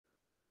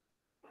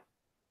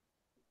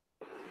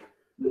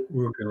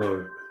We'll go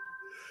on.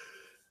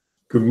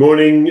 Good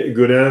morning,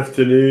 good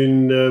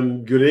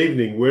afternoon, good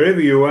evening, wherever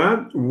you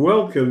are.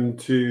 Welcome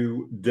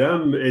to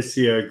Dumb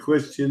SEO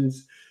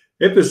Questions,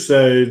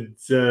 episode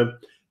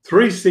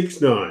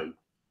 369.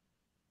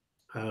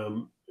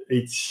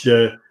 Each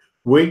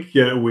week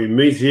we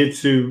meet here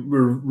to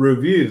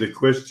review the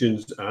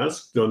questions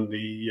asked on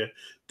the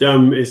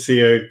Dumb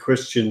SEO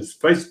Questions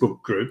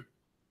Facebook group.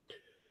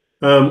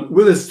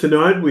 With us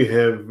tonight we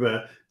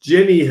have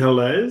Jenny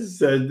Halaz.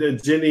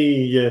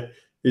 Jenny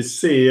is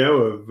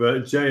CEO of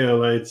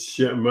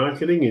JLH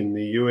Marketing in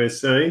the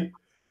USA.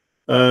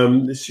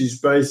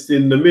 She's based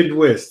in the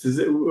Midwest, is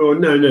it? Or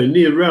no,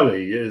 near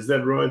Raleigh. Is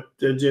that right,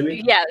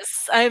 Jenny?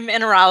 Yes, I'm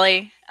in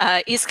Raleigh,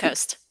 East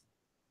Coast.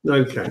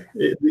 Okay,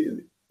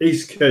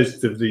 East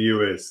Coast of the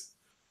US.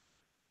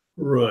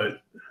 Right.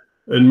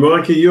 And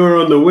Micah,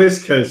 you're on the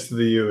West Coast of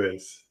the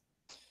US.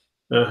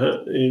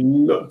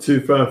 Not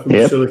too far from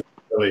Silicon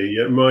Valley.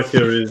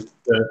 Micah is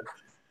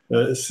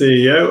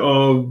CEO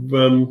of...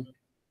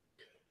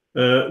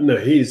 no,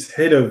 he's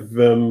head of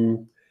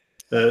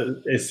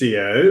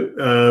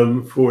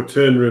SEO for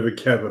Turn River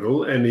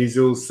Capital, and he's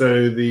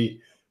also the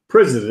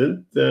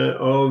president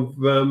of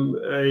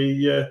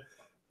a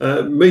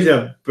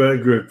meetup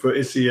group for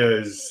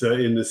SEOs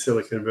in the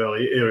Silicon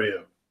Valley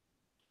area.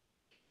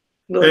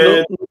 Not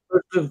president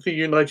of the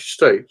United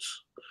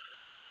States.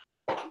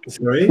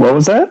 Sorry? What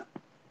was that?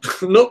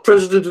 Not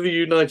president of the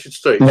United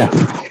States. No.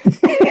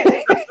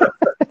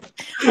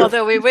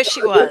 Although we wish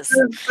he was.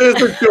 There's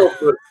a job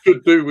that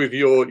could do with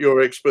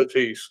your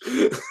expertise.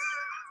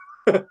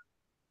 David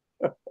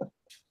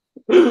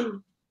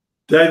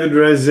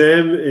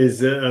Razam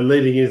is a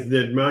leading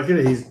internet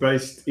marketer. He's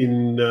based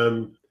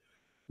in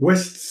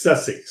West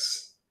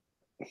Sussex,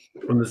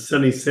 on the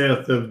sunny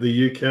south of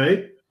the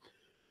UK.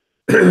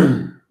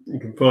 You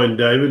can find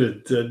David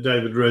at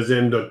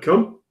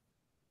davidrazam.com.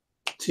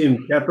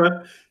 Tim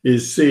Capper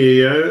is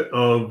CEO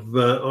of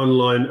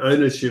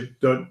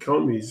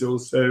onlineownership.com. He's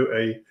also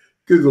a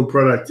Google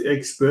product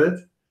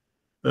expert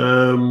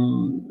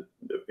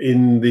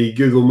in the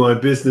Google My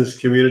Business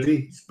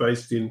community. He's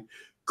based in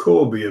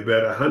Corby,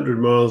 about 100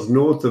 miles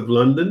north of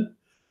London.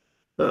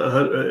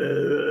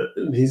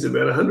 He's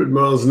about 100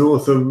 miles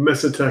north of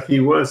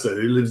Masataki Wasa,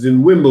 who lives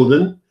in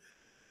Wimbledon.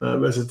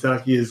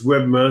 Masataki is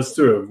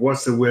webmaster of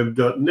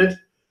wasaweb.net.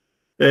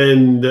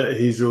 And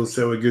he's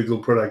also a Google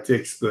product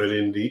expert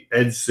in the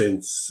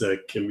AdSense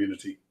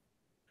community.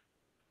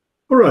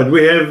 All right,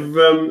 we have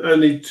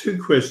only two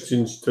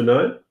questions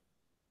tonight.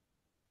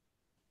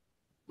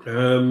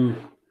 I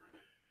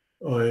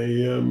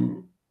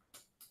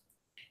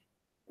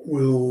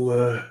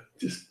will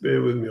just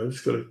bear with me. I've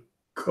just got to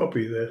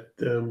copy that.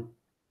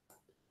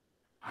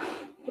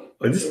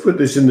 I just put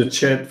this in the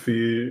chat for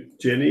you,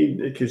 Jenny,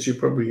 because you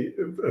probably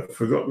have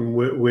forgotten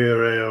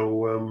where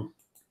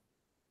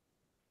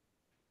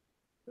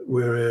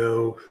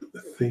our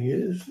thing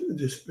is.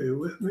 Just bear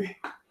with me.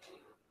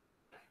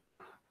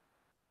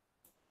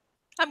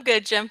 I'm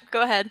good, Jim.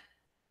 Go ahead.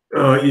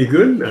 Oh, you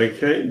good?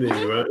 Okay, there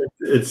you are.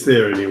 It's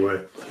there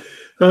anyway.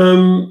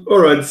 All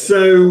right,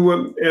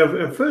 so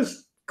our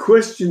first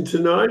question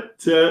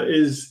tonight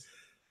is,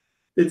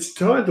 it's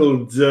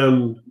titled,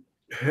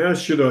 how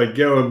should I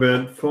go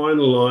about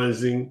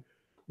finalizing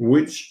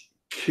which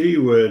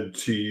keyword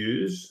to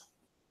use?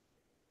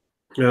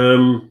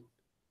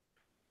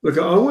 Look,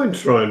 I won't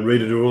try and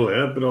read it all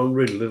out, but I'll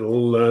read a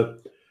little.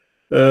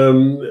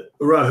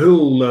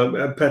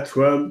 Rahul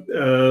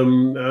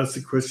Patwa asked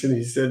the question.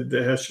 He said,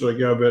 how should I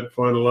go about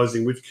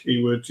finalizing which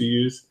keyword to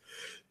use?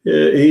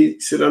 He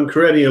said, I'm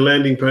creating a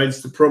landing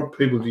page to prompt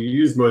people to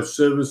use my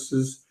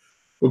services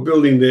for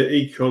building their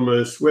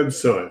e-commerce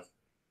website.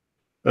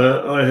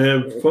 I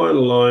have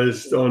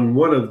finalized on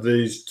one of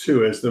these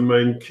two as the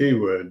main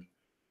keyword.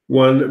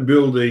 1,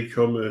 build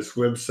e-commerce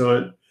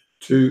website.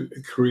 2,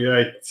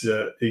 create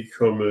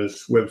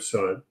e-commerce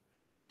website.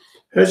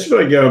 How should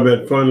I go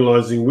about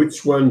finalizing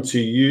which one to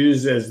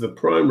use as the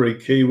primary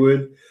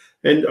keyword?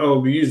 And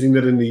I'll be using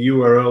that in the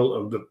URL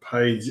of the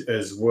page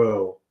as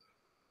well.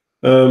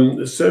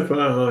 So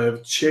far, I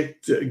have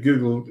checked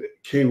Google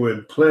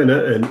Keyword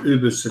Planner and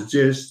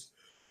Ubersuggest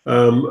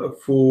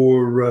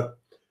for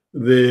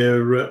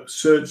their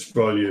search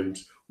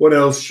volumes. What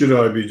else should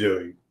I be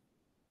doing?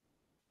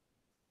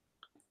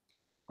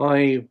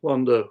 I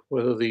wonder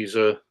whether these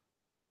are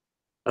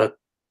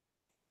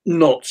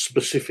not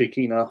specific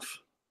enough.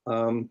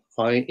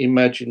 I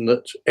imagine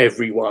that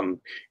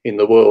everyone in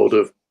the world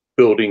of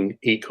building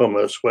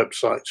e-commerce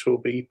websites will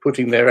be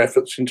putting their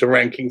efforts into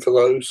ranking for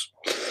those.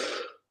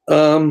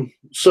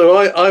 So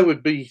I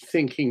would be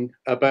thinking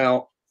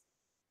about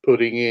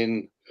putting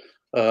in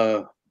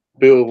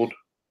build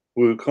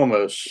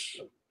WooCommerce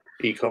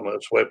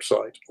e-commerce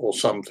website or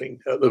something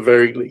at the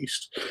very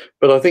least.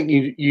 But I think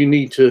you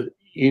need to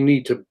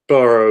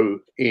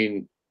burrow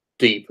in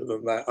deeper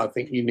than that. I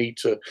think you need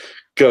to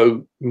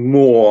go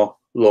more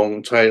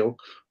long tail,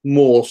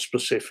 more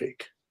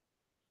specific,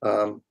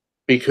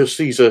 because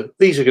these are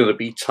going to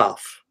be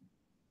tough.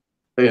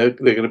 They're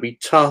going to be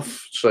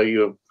tough. So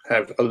you're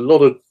have a lot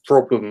of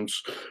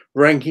problems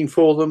ranking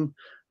for them.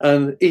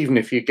 And even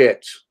if you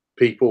get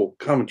people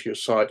coming to your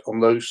site on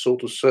those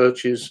sort of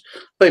searches,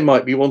 they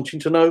might be wanting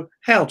to know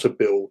how to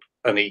build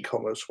an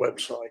e-commerce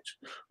website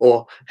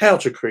or how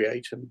to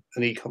create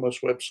an e-commerce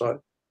website.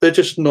 They're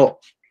just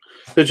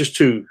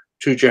too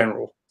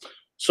general.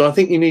 So I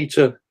think you need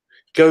to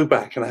go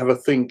back and have a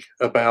think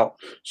about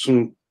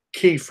some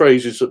key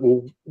phrases that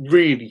will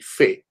really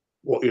fit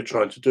what you're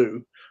trying to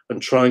do,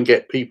 and try and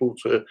get people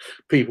to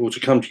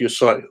come to your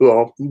site who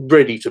are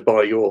ready to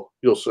buy your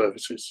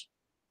services.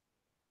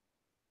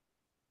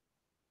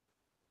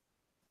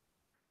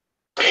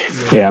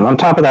 Yeah, and on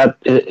top of that,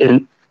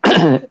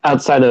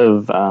 outside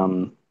of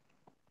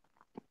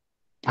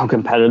how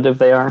competitive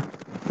they are,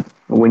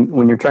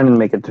 when you're trying to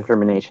make a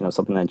determination of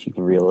something that you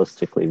can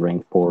realistically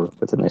rank for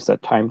within a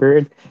set time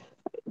period,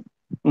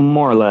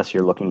 more or less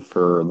you're looking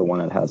for the one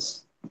that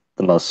has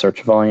the most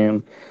search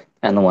volume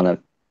and the one that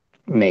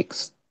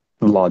makes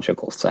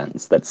logical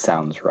sense, that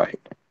sounds right.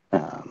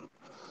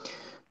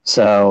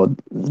 So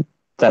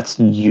that's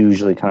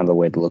usually kind of the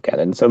way to look at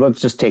it. And so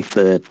let's just take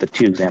the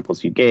two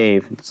examples you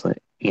gave. It's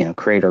like,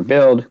 create or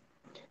build.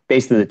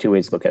 Basically, the two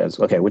ways to look at it is,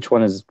 okay, which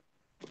one is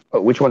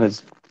which one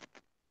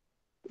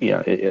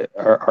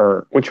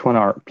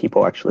are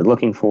people actually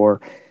looking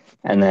for,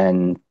 and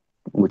then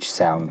which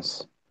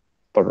sounds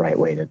the right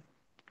way to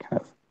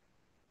kind of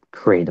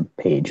create a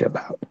page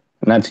about.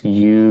 And that's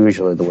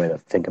usually the way to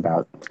think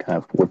about kind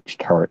of which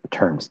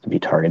terms to be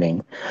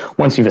targeting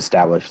once you've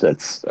established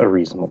that's a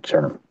reasonable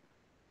term.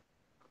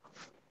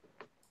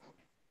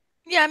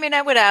 Yeah, I mean,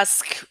 I would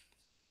ask,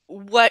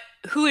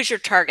 who is your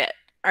target?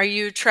 Are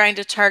you trying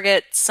to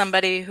target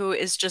somebody who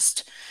is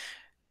just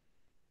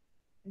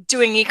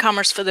doing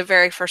e-commerce for the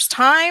very first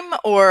time,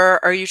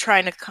 or are you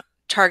trying to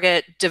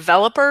target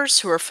developers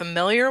who are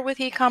familiar with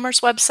e-commerce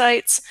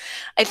websites?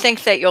 I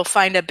think that you'll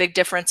find a big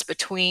difference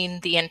between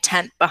the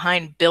intent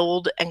behind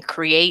build and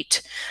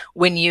create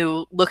when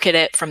you look at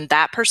it from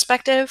that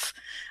perspective.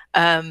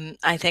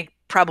 I think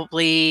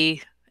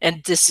probably,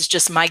 and this is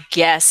just my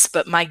guess,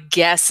 but my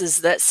guess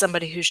is that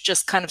somebody who's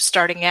just kind of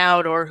starting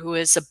out, or who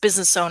is a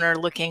business owner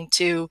looking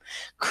to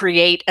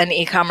create an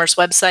e-commerce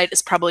website,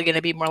 is probably going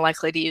to be more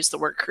likely to use the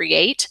word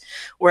create,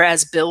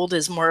 whereas build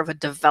is more of a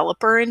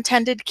developer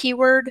intended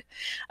keyword.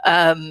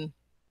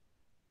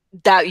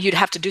 That you'd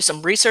have to do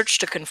some research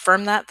to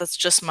confirm that. That's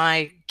just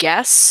my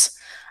guess.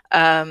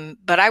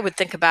 But I would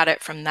think about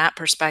it from that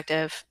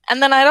perspective.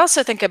 And then I'd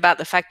also think about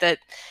the fact that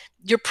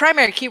your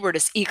primary keyword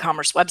is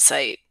e-commerce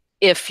website.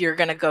 If you're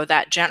going to go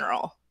that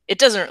general, it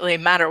doesn't really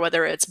matter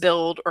whether it's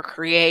build or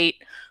create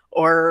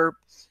or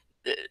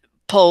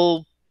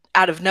pull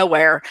out of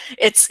nowhere.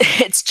 It's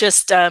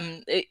just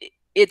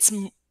it's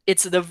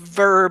the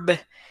verb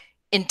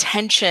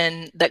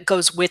intention that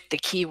goes with the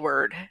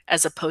keyword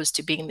as opposed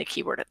to being the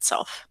keyword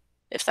itself,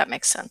 if that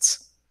makes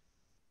sense.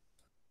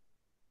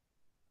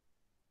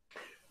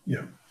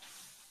 Yeah.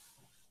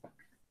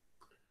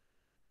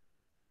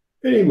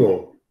 Any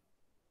more?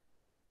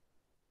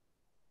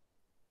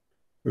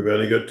 We've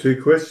only got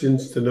 2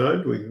 questions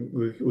tonight.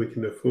 We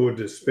can afford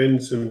to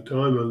spend some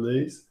time on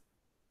these.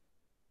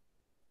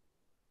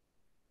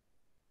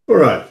 All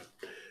right,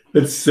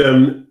 let's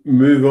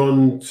move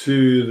on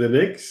to the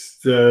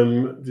next.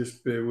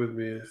 Just bear with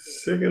me a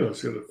second.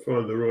 I've got to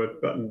find the right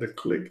button to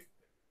click.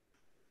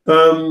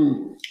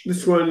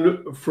 This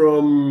one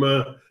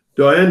from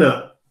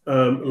Diana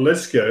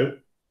Lesko,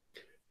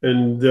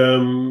 and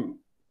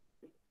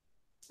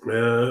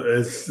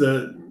as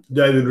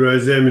David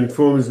Rosam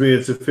informs me,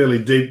 it's a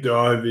fairly deep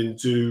dive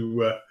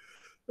into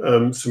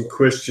some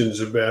questions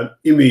about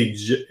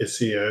image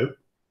SEO.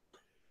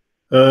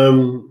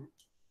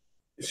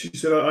 She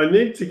said, I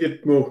need to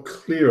get more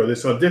clear on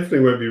this. I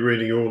definitely won't be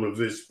reading all of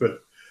this,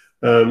 but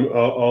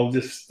I'll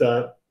just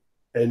start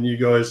and you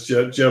guys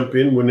jump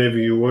in whenever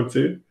you want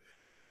to.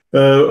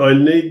 I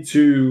need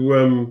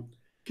to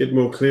get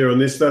more clear on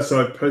this. Thus,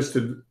 I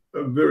posted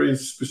a very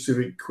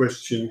specific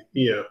question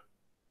here.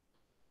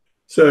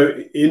 So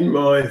in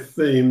my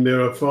theme,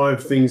 there are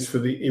 5 things for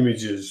the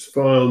images: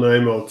 file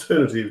name,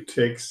 alternative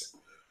text,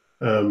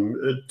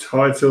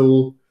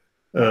 title,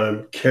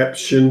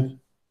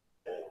 caption,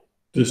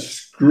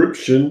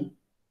 description.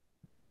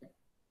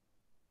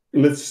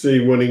 Let's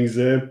see one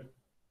example.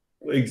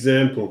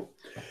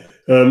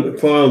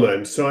 File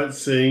name: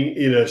 sightseeing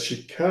in a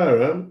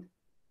shikara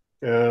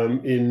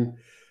in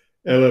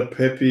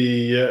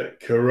Alapepi,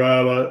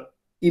 Kerala,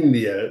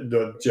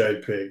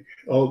 India.jpg.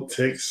 Alt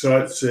text: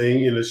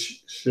 sightseeing in a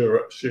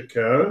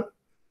shikara.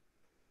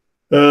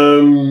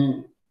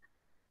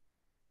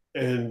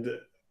 And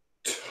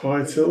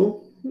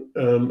title.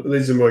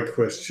 These are my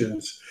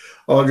questions.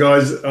 Oh,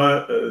 guys,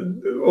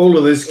 all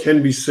of this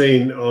can be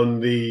seen on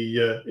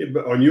the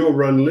on your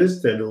run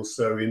list and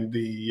also in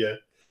the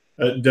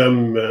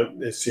Dumb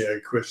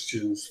SEO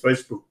Questions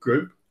Facebook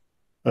group.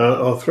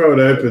 I'll throw it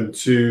open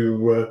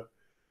to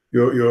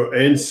your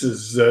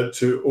answers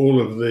to all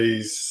of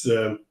these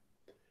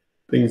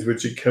things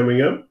which are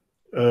coming up.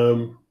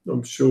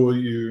 I'm sure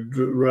you'd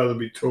rather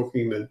be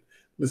talking than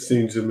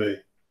listening to me.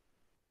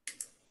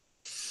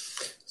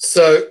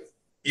 So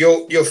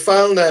your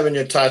file name and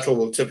your title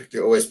will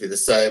typically always be the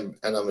same,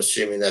 and I'm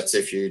assuming that's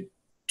if you're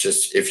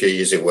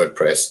using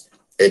WordPress,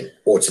 it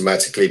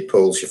automatically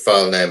pulls your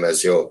file name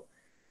as your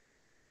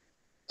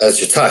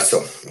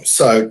title.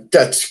 So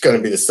that's going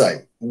to be the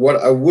same. What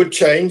I would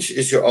change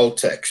is your alt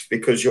text,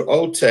 because your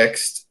alt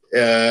text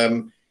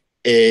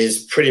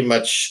is pretty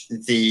much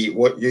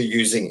what you're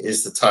using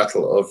is the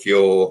title of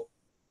your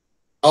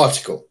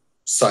article,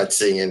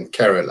 Sightseeing in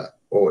Kerala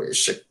or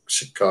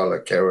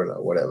Shikala,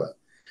 Kerala, whatever.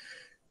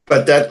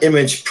 But that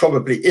image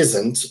probably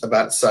isn't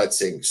about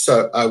sightseeing.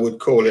 So I would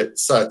call it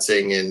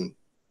Sightseeing in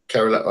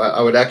Kerala.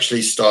 I would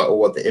actually start with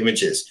what the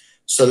image is.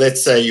 So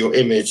let's say your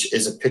image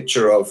is a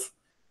picture of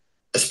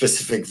a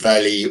specific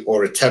valley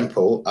or a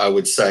temple. I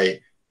would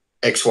say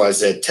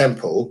XYZ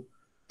temple,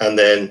 and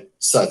then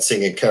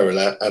Sightseeing in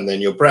Kerala, and then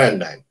your brand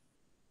name,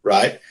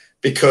 right?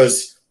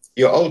 Because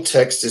your alt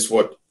text is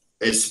what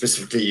is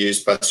specifically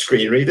used by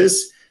screen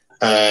readers,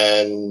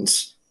 and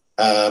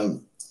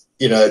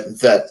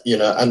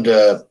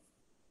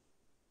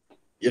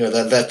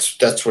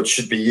that's what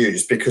should be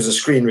used, because a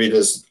screen reader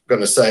is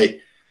going to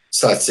say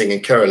Sightseeing in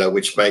Kerala,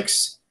 which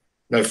makes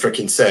no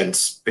freaking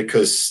sense,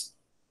 because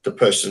the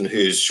person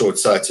who's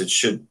short-sighted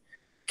should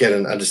get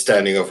an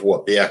understanding of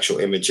what the actual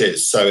image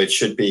is. So it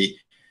should be,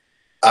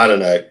 I don't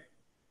know,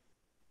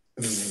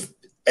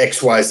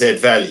 XYZ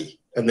Valley,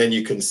 and then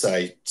you can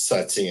say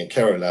Sightseeing in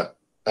Kerala,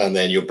 and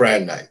then your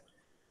brand name.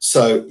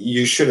 So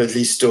you should at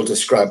least still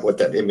describe what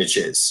that image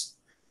is,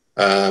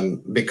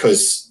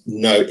 because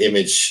no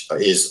image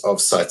is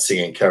of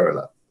Sightseeing in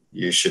Kerala.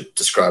 You should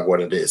describe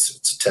what it is.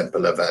 It's a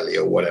temple, a valley,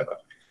 or whatever.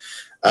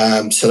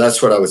 So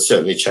that's what I would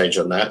certainly change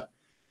on that.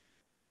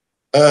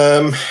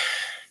 How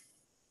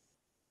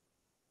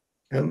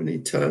many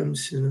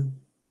times,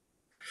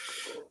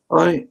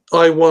 I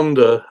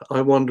wonder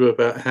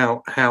about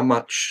how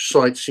much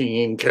Sightseeing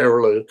in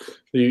Kerala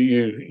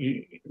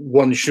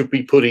one should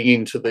be putting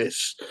into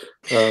this.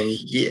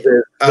 Yeah,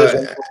 there's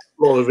a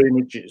lot of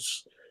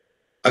images.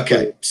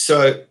 Okay,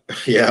 so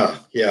yeah,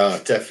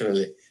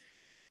 definitely.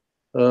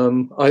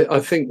 I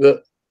think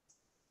that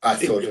I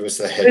thought it was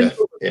the header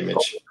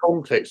image.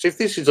 Context. If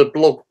this is a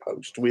blog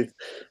post with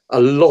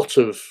a lot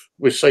of,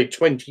 with say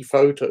 20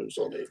 photos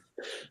on it,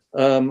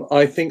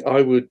 I think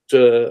I would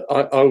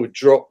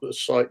drop the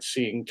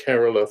Sightseeing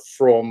Kerala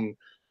from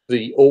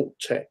the alt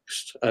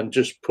text and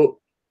just put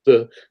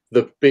the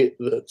bit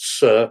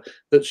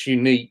that's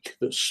unique,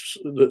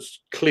 that's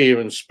clear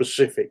and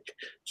specific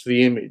to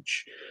the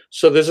image.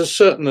 So there's a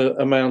certain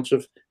amount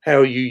of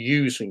how you're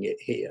using it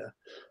here.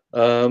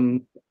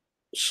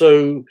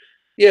 So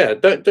yeah,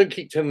 don't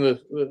keep telling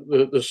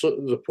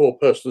the poor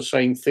person the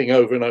same thing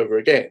over and over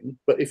again.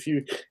 But if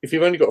you've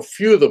only got a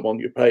few of them on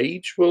your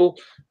page, well,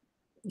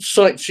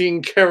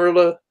 Sightseeing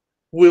Kerala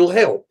will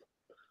help.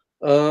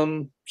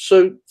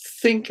 So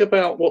think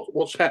about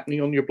what's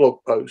happening on your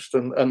blog post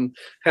and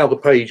how the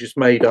page is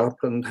made up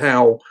and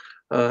how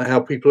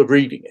people are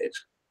reading it,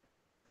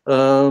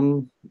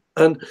 and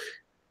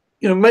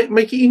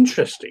make it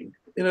interesting.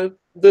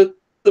 The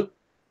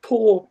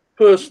poor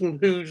person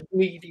who's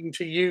needing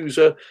to use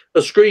a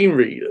screen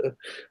reader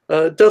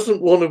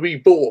doesn't want to be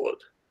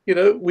bored.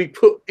 We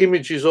put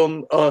images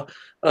on a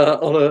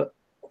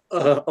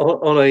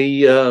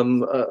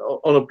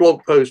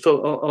blog post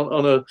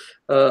on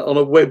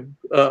a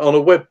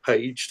web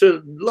page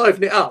to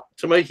liven it up,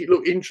 to make it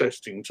look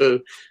interesting,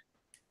 to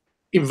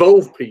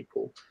involve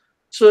people.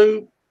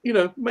 So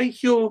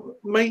make your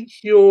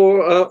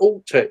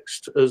alt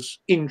text as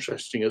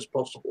interesting as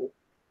possible.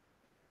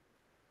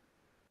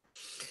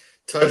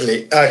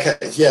 Totally. Okay.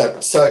 Yeah.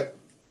 So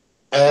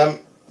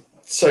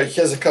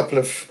here's a couple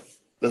of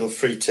little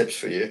free tips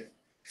for you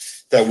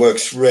that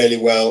works really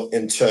well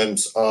in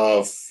terms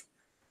of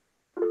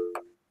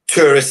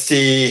tourist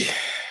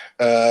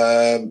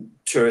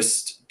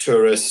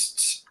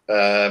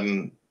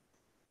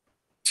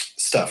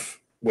stuff,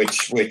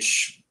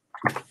 which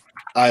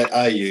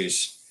I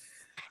use.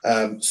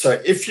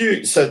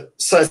 So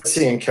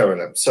Sightseeing in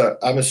Kerala. So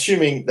I'm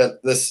assuming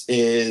that this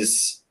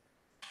is,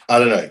 I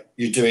don't know,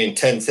 you're doing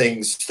 10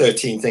 things,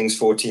 13 things,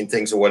 14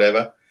 things, or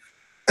whatever.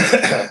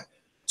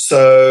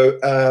 So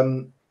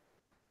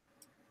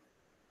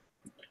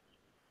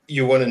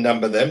you want to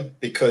number them,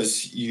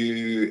 because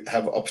you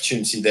have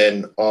opportunity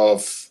then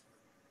of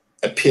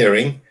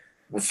appearing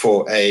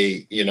for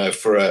a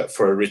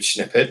rich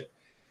snippet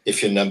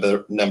if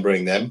you're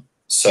numbering them.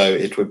 So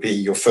it would be,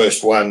 your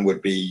first one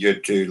would be,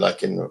 you'd do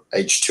like in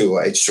H2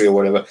 or H3 or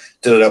whatever,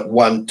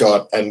 one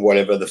dot and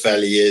whatever the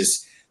valley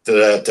is,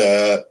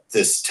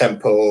 this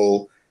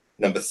temple.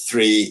 Number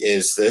 3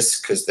 is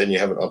this, because then you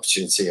have an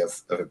opportunity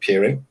of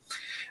appearing.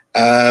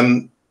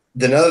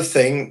 Another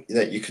thing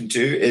that you can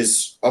do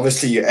is,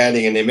 obviously you're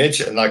adding an image,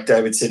 and like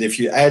David said, if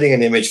you're adding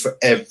an image for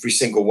every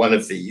single one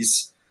of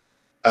these,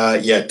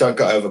 don't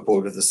go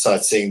overboard with the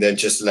sightseeing. Then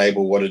just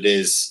label what it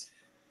is,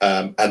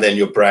 and then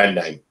your brand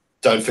name.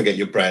 Don't forget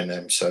your brand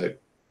name. So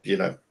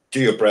do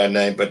your brand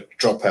name, but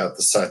drop out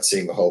the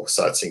sightseeing, the whole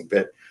sightseeing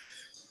bit.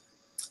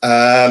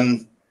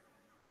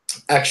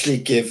 actually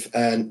give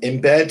an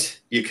embed.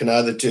 You can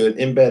either do an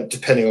embed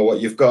depending on what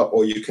you've got,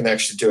 or you can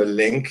actually do a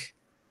link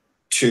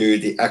to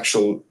the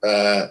actual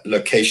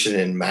location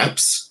in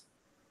Maps,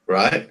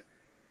 right?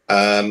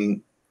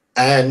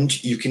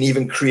 And you can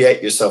even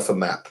create yourself a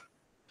map.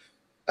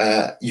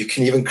 You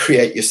can even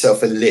create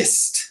yourself a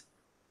list,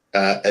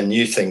 a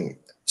new thing.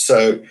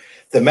 So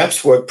the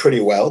maps work pretty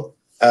well,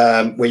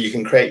 where you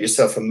can create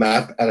yourself a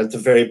map, and at the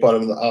very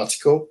bottom of the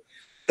article,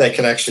 they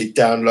can actually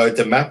download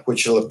the map,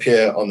 which will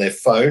appear on their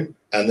phone,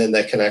 and then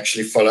they can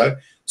actually follow.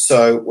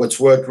 So what's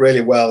worked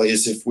really well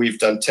is if we've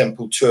done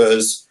temple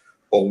tours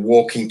or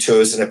walking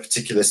tours in a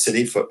particular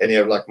city for any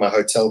of like my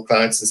hotel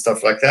clients and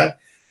stuff like that,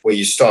 where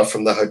you start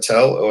from the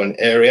hotel or an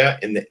area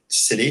in the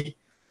city,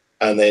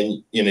 and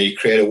then, you know, you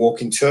create a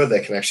walking tour, they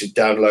can actually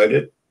download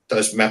it.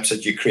 Those maps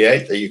that you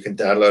create that you can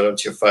download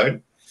onto your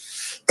phone.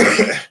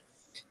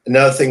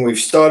 Another thing we've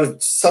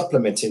started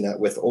supplementing that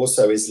with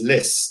also is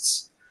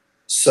lists.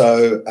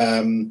 So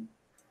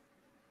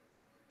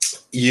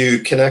you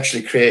can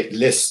actually create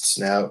lists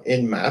now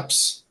in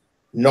Maps,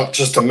 not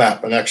just a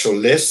map, an actual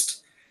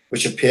list,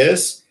 which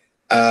appears,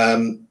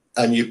 and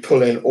you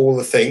pull in all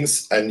the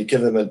things and you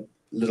give them a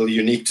little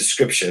unique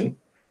description,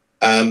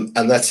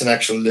 and that's an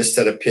actual list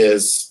that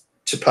appears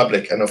to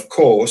public. And of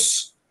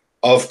course,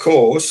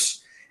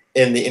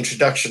 in the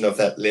introduction of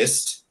that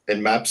list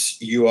in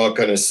Maps, you are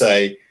going to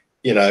say,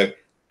 you know,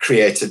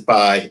 created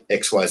by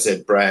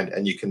XYZ brand,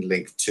 and you can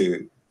link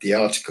to the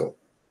article,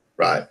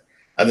 right?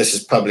 And this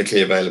is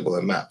publicly available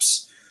in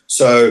Maps.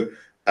 So,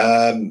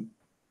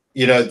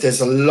 you know,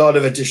 there's a lot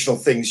of additional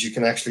things you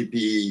can actually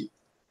be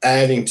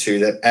adding to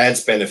that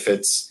adds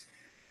benefits,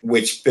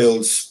 which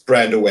builds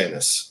brand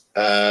awareness.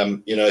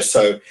 You know,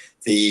 so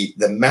the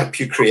map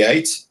you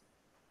create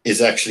is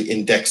actually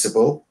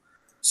indexable.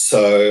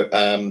 So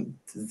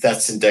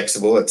that's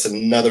indexable. It's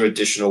another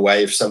additional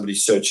way if somebody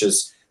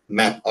searches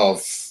map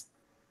of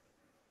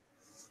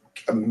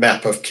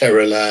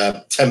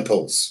Kerala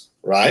temples,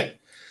 right?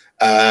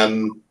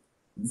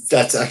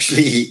 That's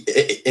actually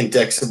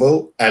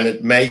indexable, and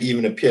it may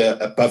even appear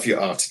above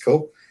your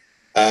article.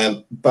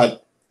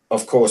 But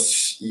of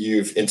course,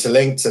 you've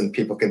interlinked and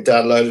people can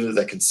download it,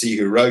 they can see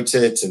who wrote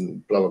it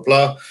and blah, blah,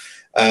 blah.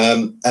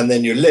 And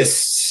then your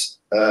lists,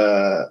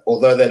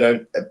 although they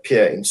don't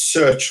appear in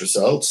search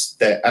results,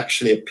 they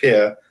actually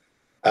appear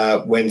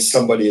when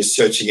somebody is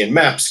searching in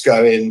Maps,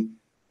 go in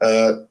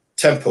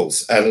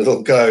temples, and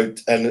it'll go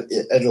and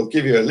it'll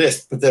give you a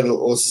list, but then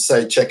it'll also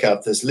say, check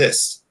out this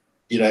list,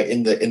 you know,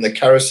 in the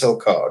carousel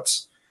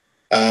cards.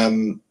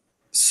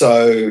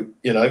 So,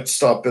 you know,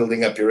 start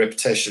building up your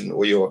reputation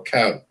or your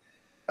account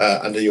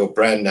under your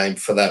brand name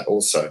for that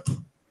also.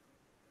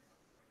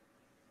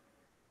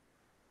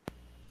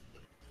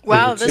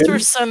 Wow, those were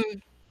some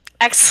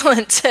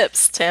excellent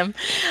tips, Tim.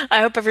 I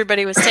hope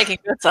everybody was taking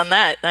notes on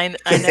that. I know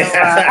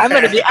I'm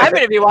going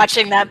to be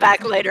watching that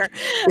back later.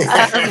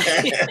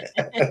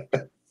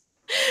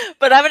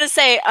 But I'm going to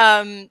say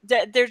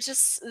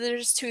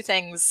there's two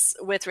things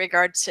with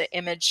regard to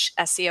image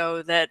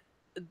SEO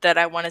that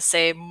I want to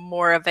say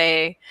more of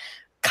a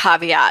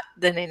caveat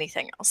than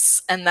anything else,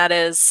 and that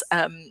is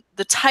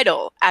the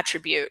title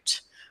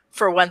attribute,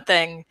 for one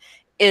thing,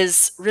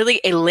 is really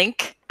a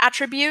link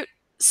attribute.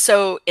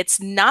 So it's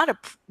not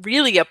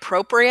really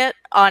appropriate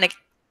on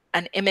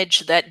an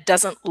image that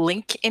doesn't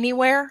link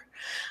anywhere.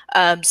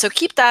 So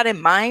keep that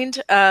in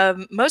mind.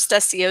 Most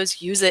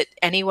SEOs use it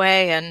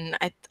anyway, and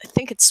I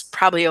think it's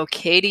probably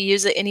okay to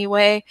use it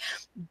anyway,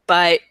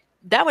 but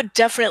that would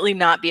definitely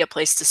not be a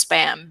place to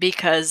spam,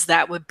 because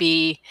that would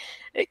be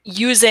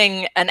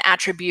using an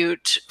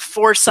attribute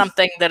for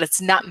something that it's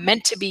not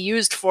meant to be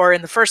used for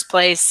in the first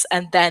place,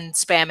 and then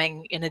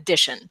spamming in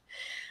addition.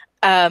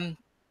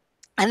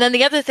 And then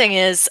the other thing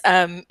is,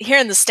 here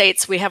in the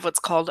States, we have what's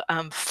called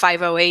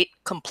 508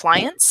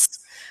 compliance.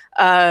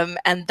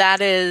 And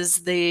that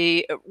is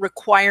the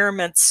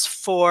requirements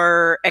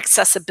for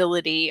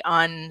accessibility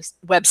on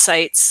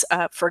websites,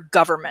 for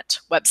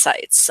government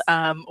websites,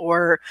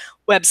 or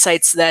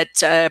websites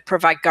that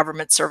provide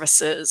government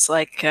services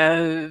like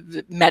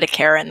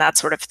Medicare and that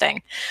sort of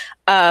thing.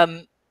 At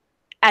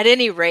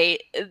any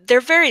rate,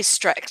 they're very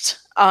strict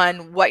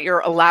on what you're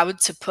allowed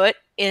to put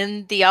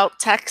in the alt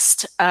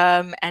text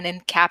and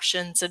in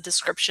captions and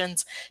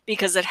descriptions,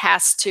 because it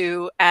has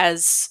to,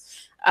 as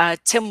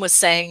Tim was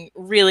saying,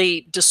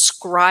 really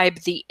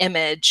describe the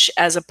image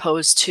as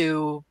opposed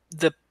to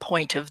the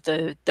point of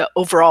the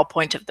overall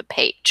point of the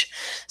page.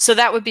 So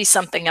that would be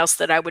something else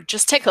that I would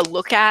just take a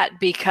look at,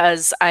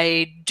 because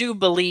I do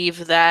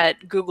believe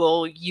that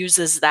Google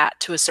uses that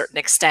to a certain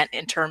extent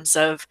in terms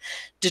of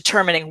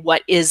determining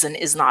what is and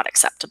is not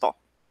acceptable.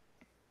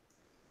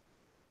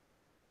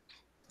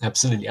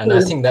 Absolutely. And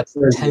I think that's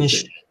the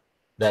tension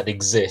that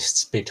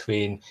exists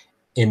between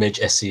image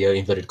SEO,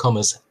 inverted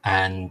commas,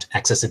 and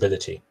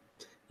accessibility,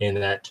 in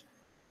that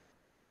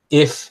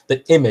if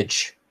the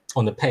image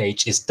on the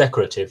page is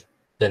decorative,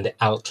 then the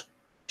alt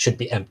should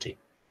be empty.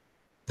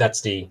 That's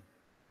the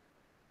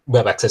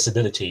web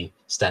accessibility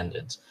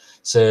standards.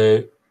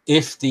 So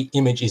if the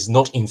image is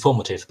not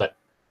informative but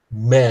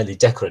merely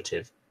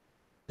decorative,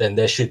 then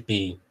there should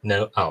be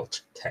no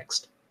alt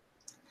text.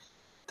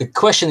 The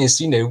question is,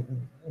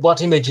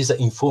 what images are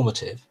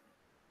informative,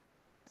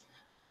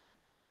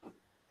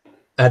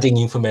 adding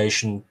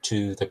information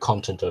to the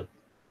content of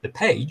the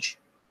page,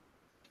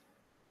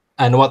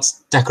 and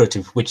what's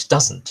decorative, which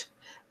doesn't.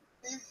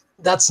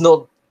 There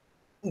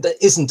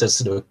isn't a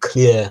sort of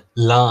clear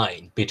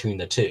line between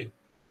the two.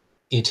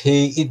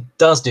 It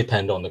does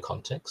depend on the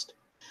context.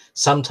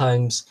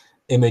 Sometimes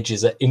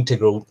images are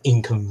integral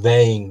in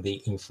conveying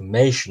the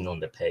information on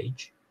the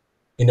page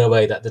in a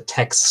way that the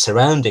text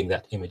surrounding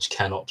that image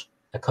cannot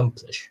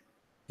accomplish,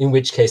 in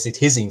which case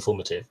it is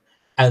informative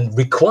and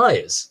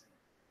requires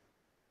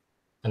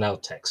an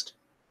alt text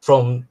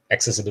from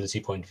accessibility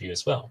point of view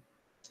as well.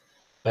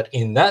 But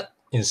in that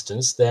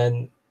instance,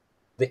 then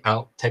the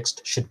alt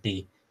text should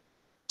be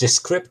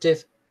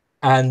descriptive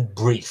and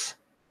brief.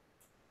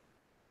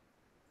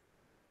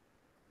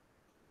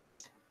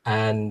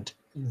 And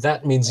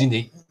that means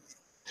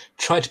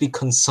try to be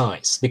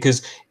concise,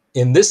 because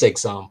in this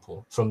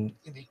example, from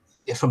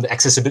the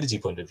accessibility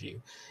point of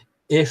view,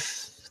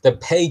 if the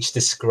page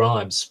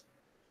describes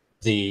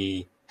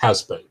the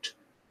houseboat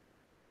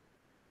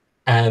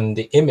and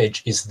the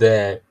image is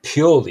there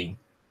purely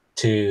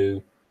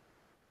to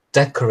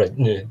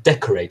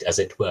decorate, as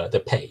it were, the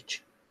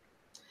page,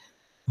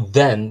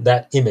 then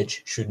that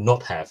image should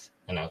not have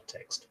an alt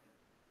text.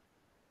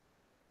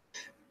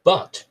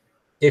 But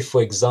if,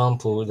 for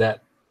example,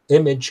 that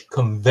image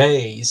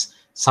conveys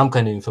some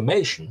kind of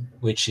information,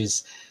 which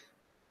is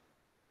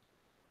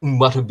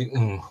what would be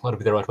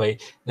the right way,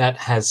 that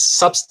has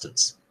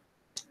substance.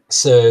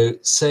 So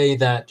say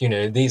that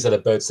these are the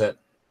boats that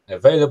are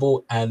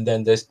available, and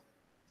then this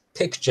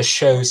picture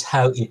shows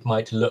how it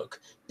might look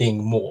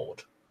being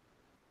moored,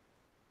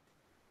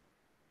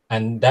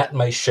 and that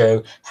may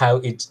show how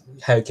it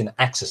can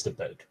access the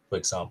boat, for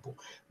example.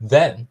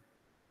 Then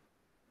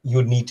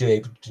you need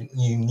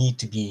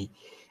to be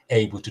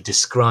able to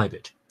describe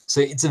it.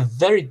 So it's a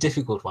very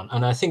difficult one,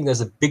 and I think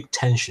there's a big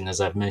tension,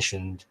 as I've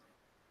mentioned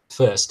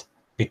first,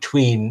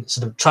 between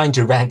sort of trying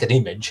to rank an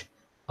image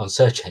on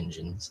search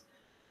engines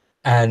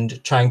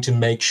and trying to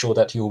make sure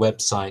that your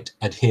website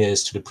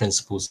adheres to the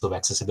principles of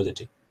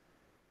accessibility.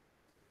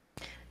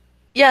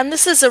 Yeah, and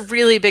this is a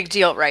really big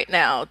deal right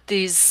now.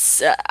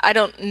 These, I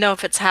don't know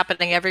if it's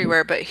happening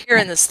everywhere, but here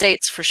in the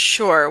States for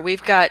sure,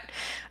 we've got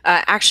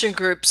action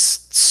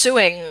groups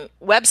suing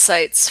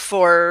websites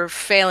for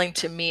failing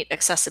to meet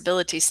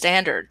accessibility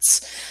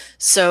standards.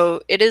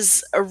 So it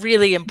is a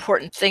really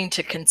important thing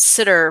to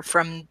consider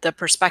from the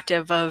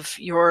perspective of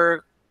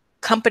your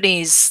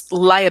company's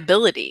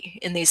liability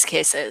in these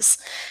cases,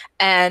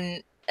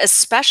 and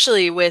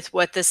especially with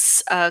what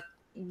this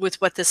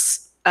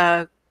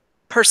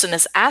person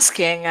is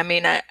asking. I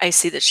mean, I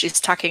see that she's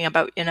talking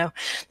about,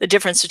 the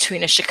difference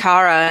between a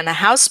shikara and a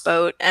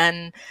houseboat.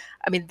 And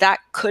I mean, that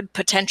could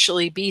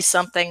potentially be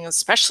something,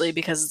 especially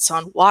because it's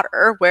on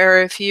water,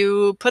 where if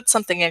you put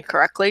something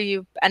incorrectly,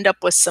 you end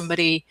up with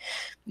somebody,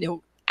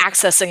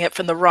 accessing it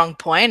from the wrong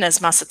point, as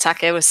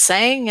Masatake was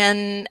saying,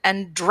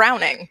 and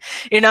drowning.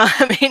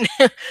 I mean,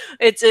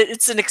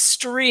 it's an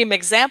extreme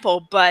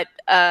example, but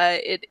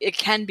it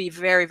can be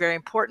very, very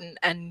important,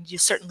 and you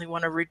certainly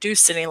want to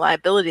reduce any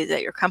liability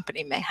that your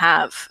company may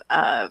have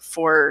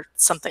for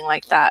something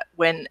like that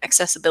when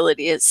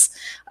accessibility is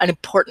an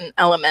important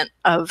element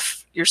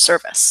of your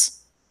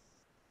service.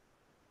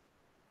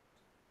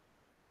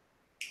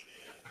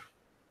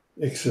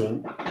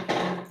 Excellent.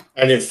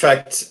 And in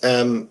fact,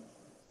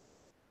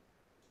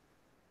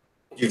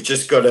 you've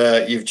just got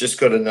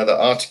another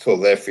article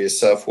there for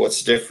yourself.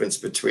 What's the difference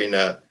between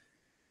I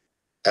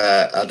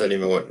don't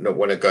even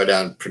want to go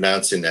down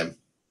pronouncing them.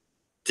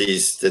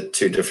 The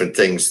two different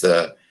things,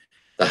 the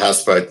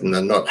houseboat and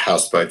the not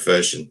houseboat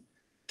version.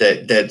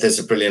 There's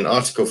a brilliant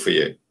article for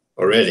you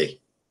already.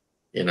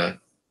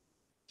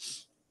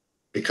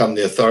 Become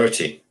the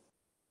authority.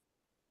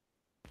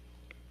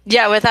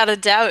 Yeah, without a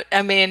doubt.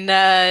 I mean,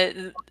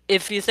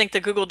 if you think the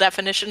Google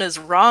definition is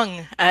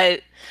wrong,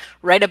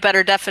 write a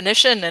better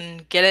definition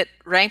and get it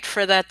ranked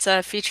for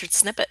that featured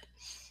snippet.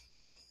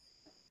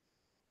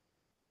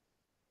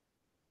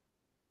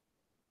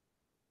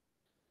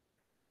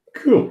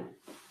 Cool.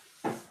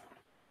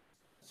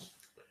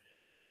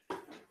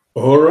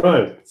 All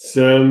right.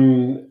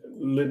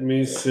 Let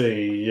me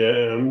see.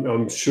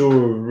 I'm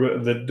sure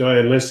that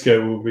Diane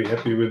Lesko will be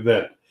happy with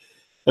that.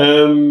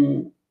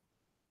 When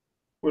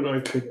I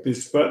click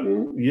this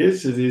button,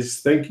 yes, it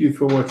is thank you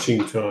for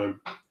watching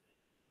time.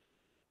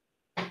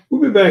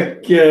 We'll be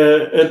back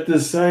at the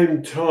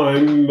same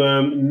time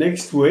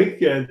next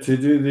week to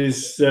do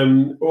this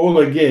all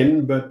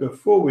again. But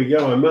before we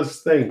go, I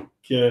must thank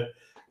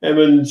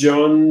Eamon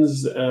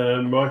Johns,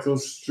 Michael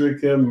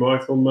Stricker,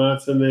 Michael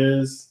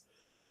Martinez,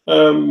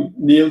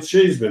 Neil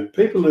Cheeseman,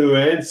 people who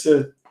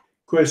answer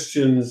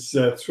questions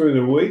through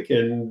the week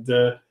and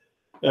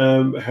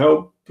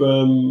help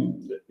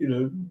Dumb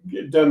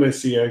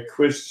SEO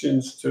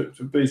questions to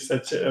be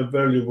such a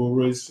valuable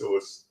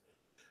resource.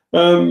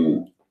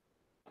 Of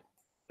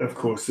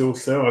course,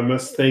 also I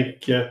must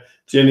thank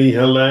Jenny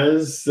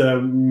Halaz,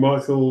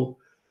 Michael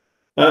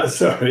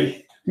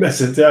Sorry,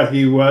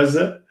 Masataki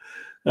Waza,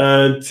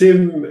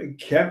 Tim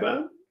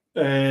Kappa,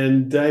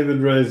 and David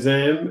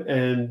Rozam,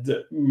 and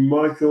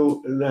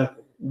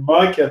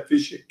Micah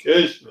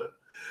Fisher-Kirshner,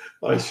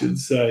 I should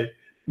say.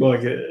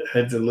 Micah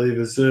had to leave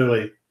us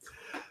early.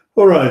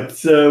 All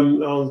right,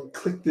 I'll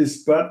click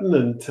this button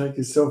and take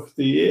us off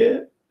the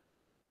air.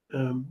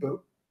 But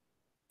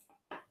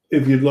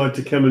if you'd like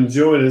to come and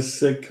join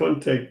us,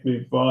 contact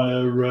me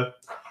via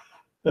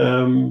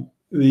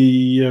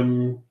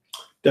the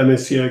Dumb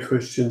SEO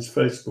Questions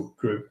Facebook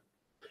group.